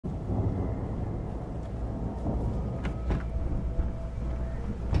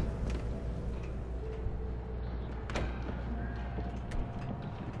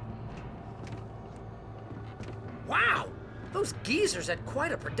Those geezers had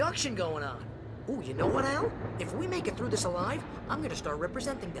quite a production going on. Ooh, you know what, Al? If we make it through this alive, I'm gonna start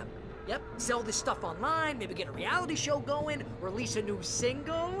representing them. Yep, sell this stuff online, maybe get a reality show going, release a new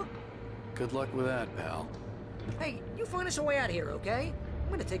single. Good luck with that, pal. Hey, you find us a way out of here, okay? I'm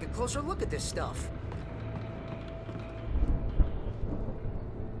gonna take a closer look at this stuff.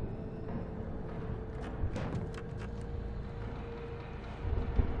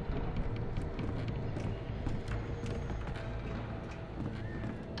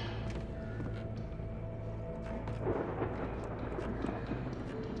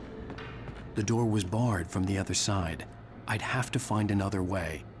 The door was barred from the other side. I'd have to find another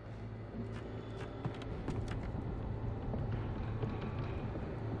way.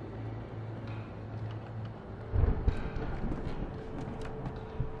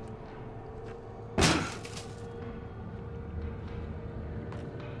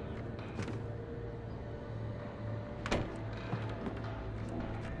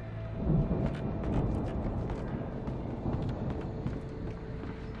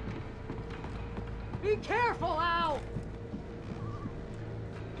 Be careful, Al!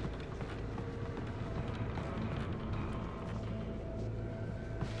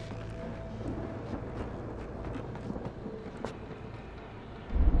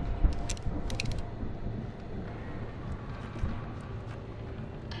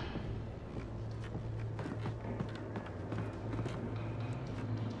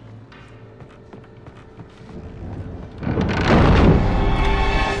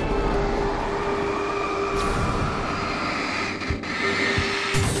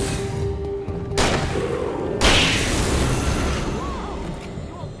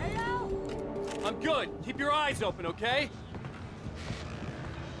 Keep your eyes open, okay?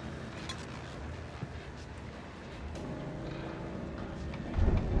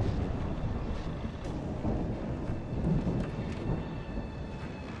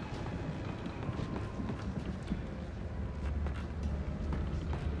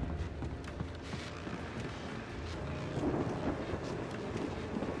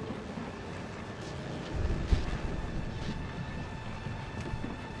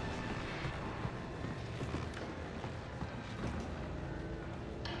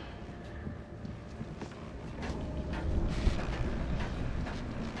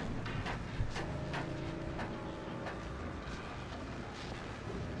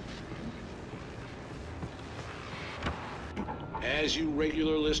 As you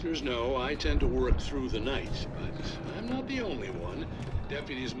regular listeners know, I tend to work through the night, but I'm not the only one.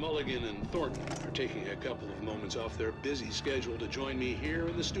 Deputies Mulligan and Thornton are taking a couple of moments off their busy schedule to join me here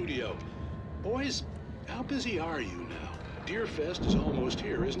in the studio. Boys, how busy are you now? Deerfest is almost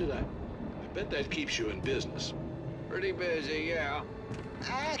here, isn't it? I bet that keeps you in business. Pretty busy, yeah.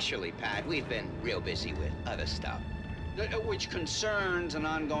 Actually, Pat, we've been real busy with other stuff, which concerns an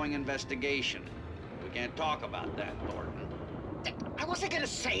ongoing investigation. We can't talk about that, Thornton. I wasn't gonna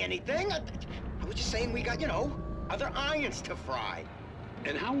say anything. I was just saying we got, other irons to fry.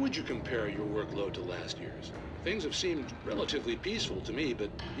 And how would you compare your workload to last year's? Things have seemed relatively peaceful to me, but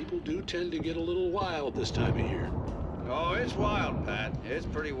people do tend to get a little wild this time of year. Oh, it's wild, Pat. It's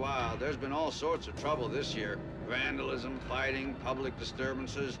pretty wild. There's been all sorts of trouble this year. Vandalism, fighting, public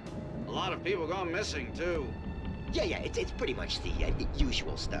disturbances. A lot of people gone missing, too. Yeah, it's pretty much the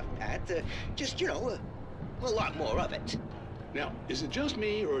usual stuff, Pat. Just, a lot more of it. Now, is it just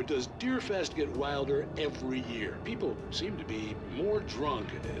me, or does Deerfest get wilder every year? People seem to be more drunk,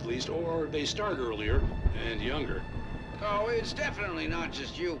 at least, or they start earlier and younger. Oh, it's definitely not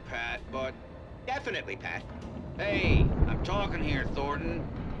just you, Pat, but... Definitely, Pat. Hey, I'm talking here, Thornton.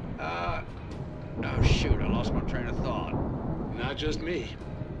 Oh, shoot, I lost my train of thought. Not just me.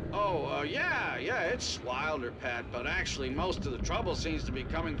 Oh, yeah, it's wilder, Pat, but actually most of the trouble seems to be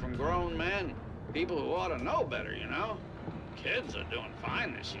coming from grown men. People who ought to know better, Kids are doing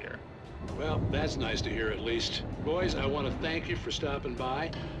fine this year. Well, that's nice to hear at least. Boys, I want to thank you for stopping by.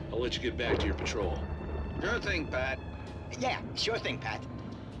 I'll let you get back to your patrol. Sure thing, Pat. Yeah, sure thing, Pat.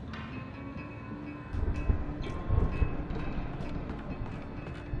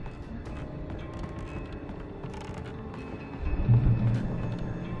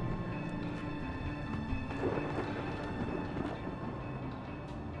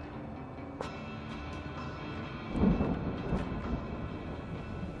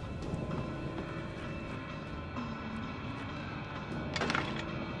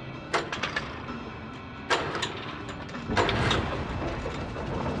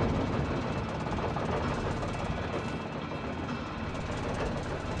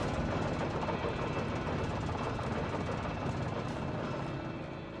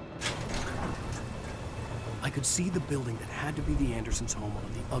 could see the building that had to be the Andersons' home on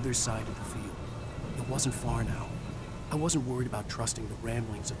the other side of the field. It wasn't far now. I wasn't worried about trusting the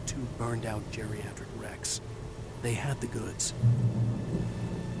ramblings of two burned-out geriatric wrecks. They had the goods.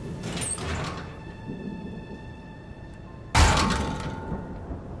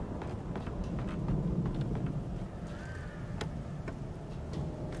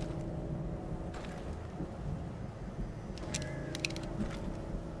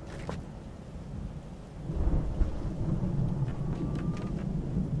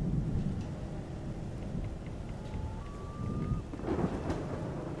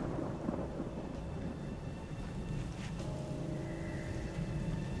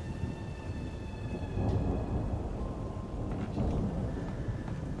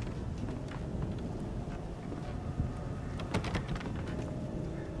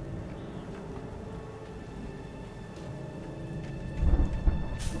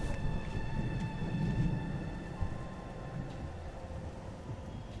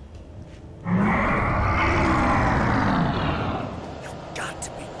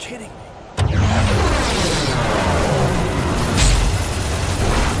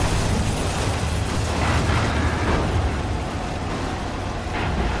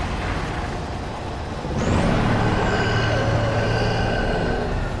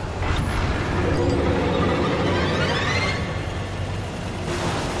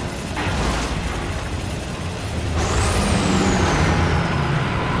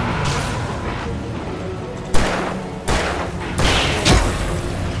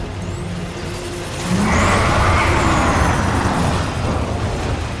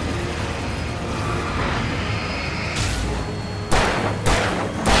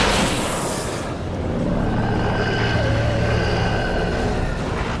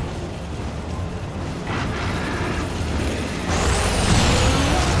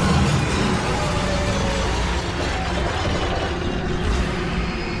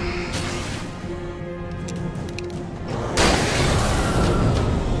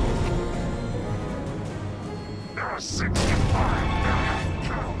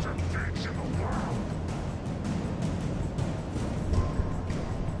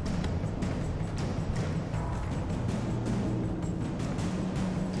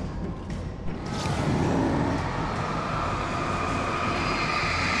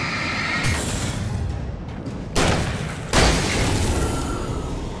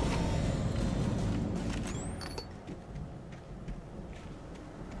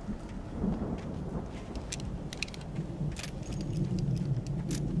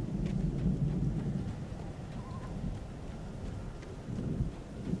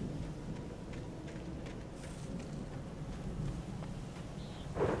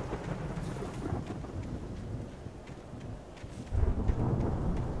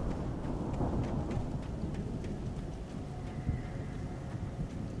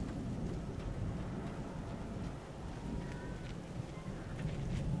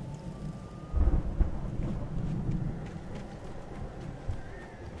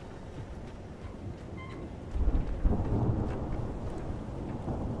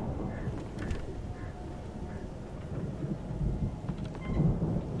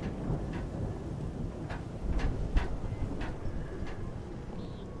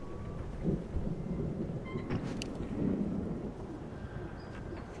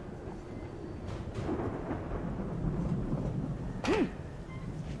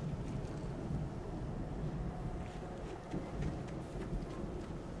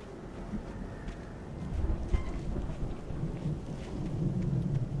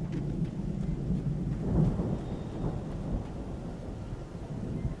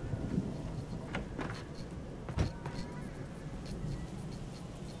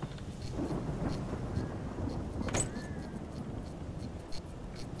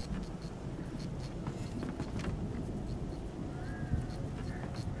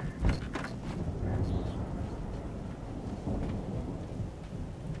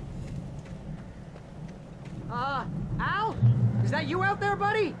 Al? Is that you out there,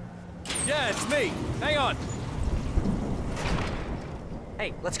 buddy? Yeah, it's me. Hang on.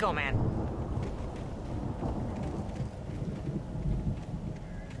 Hey, let's go, man.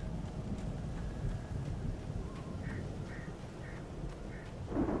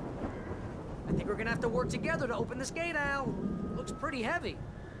 I think we're gonna have to work together to open this gate, Al. Looks pretty heavy.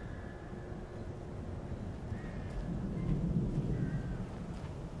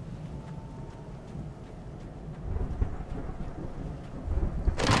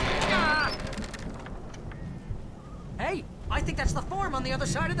 Hey, I think that's the farm on the other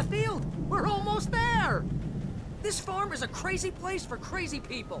side of the field. We're almost there. This farm is a crazy place for crazy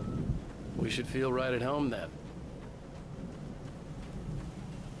people. We should feel right at home then.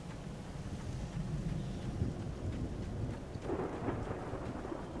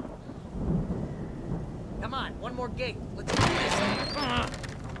 gate. Let's do this.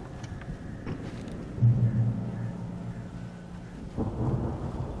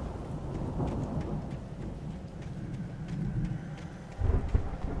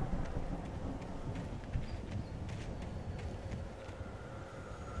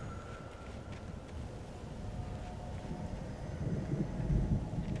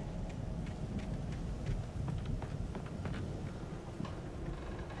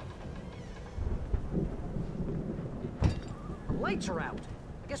 Lights are out.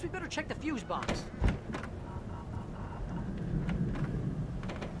 I guess we better check the fuse box.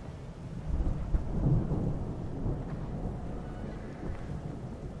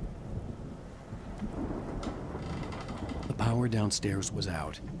 The power downstairs was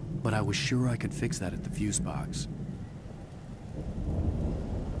out, but I was sure I could fix that at the fuse box.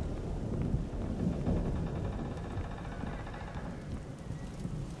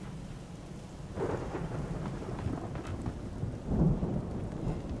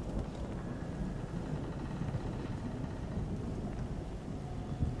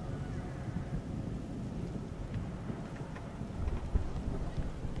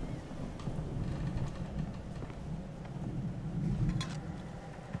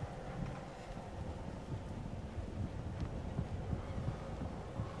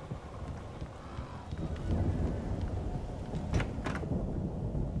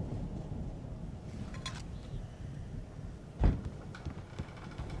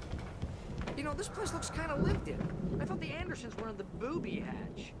 You know, this place looks kind of lived in. I thought the Andersons were in the booby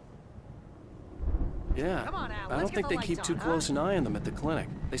hatch. Yeah. Come on, Al, I let's don't get think the they keep lights too on, huh? close an eye on them at the clinic.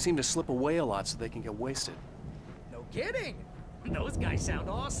 They seem to slip away a lot so they can get wasted. No kidding. Those guys sound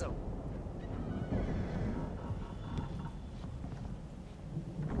awesome.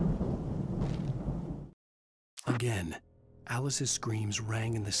 Again, Alice's screams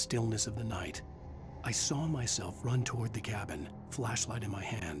rang in the stillness of the night. I saw myself run toward the cabin, flashlight in my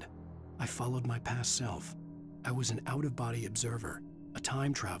hand. I followed my past self. I was an out-of-body observer, a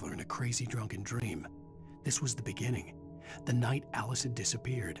time traveler in a crazy drunken dream. This was the beginning. The night Alice had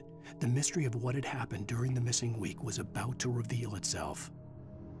disappeared. The mystery of what had happened during the missing week was about to reveal itself.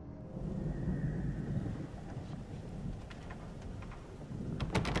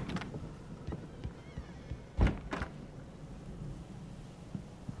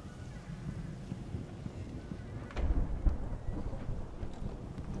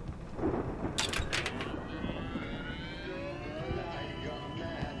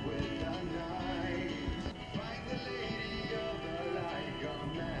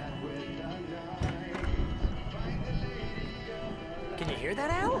 Can you hear that,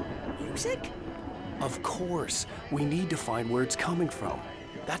 Al? Music? Of course. We need to find where it's coming from.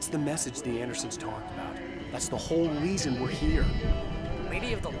 That's the message the Andersons talked about. That's the whole reason we're here.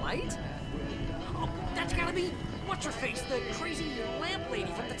 Lady of the Light? Oh, that's gotta be what's-her-face, the crazy lamp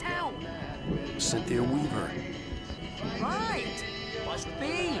lady from the town. Cynthia Weaver. Right. Must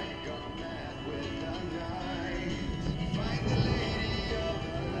be.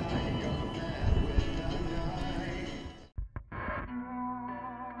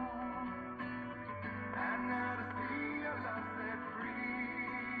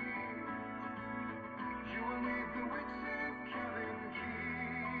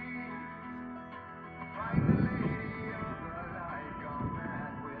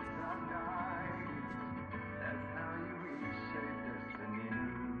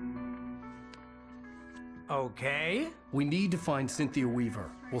 Okay. We need to find Cynthia Weaver.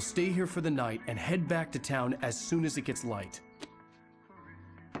 We'll stay here for the night and head back to town as soon as it gets light.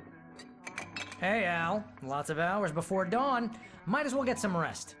 Hey, Al. Lots of hours before dawn. Might as well get some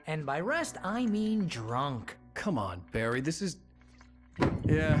rest. And by rest, I mean drunk. Come on, Barry, this is...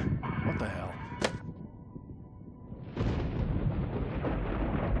 Yeah, what the hell?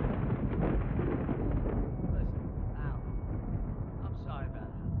 Listen, Al. I'm sorry about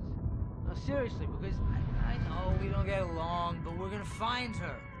Alice. No, seriously, because I know we don't get along, but we're gonna find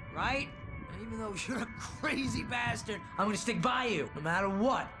her, right? And even though you're a crazy bastard, I'm gonna stick by you, no matter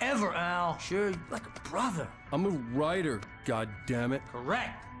what, ever, Al. Sure, like a brother. I'm a writer, goddammit.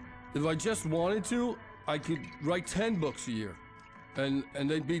 Correct. If I just wanted to, I could write 10 books a year. And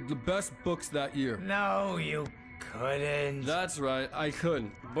they'd be the best books that year. No, you couldn't. That's right, I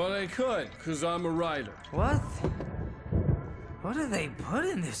couldn't. But I could, because I'm a writer. What? What do they put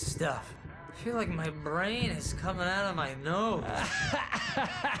in this stuff? I feel like my brain is coming out of my nose.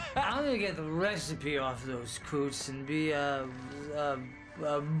 I'm gonna get the recipe off those coots and be a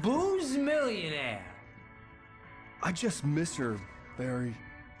booze millionaire. I just miss her, Barry.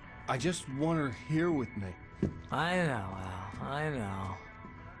 I just want her here with me. I know, Al. I know.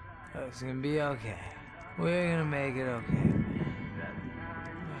 It's gonna be okay. We're gonna make it okay.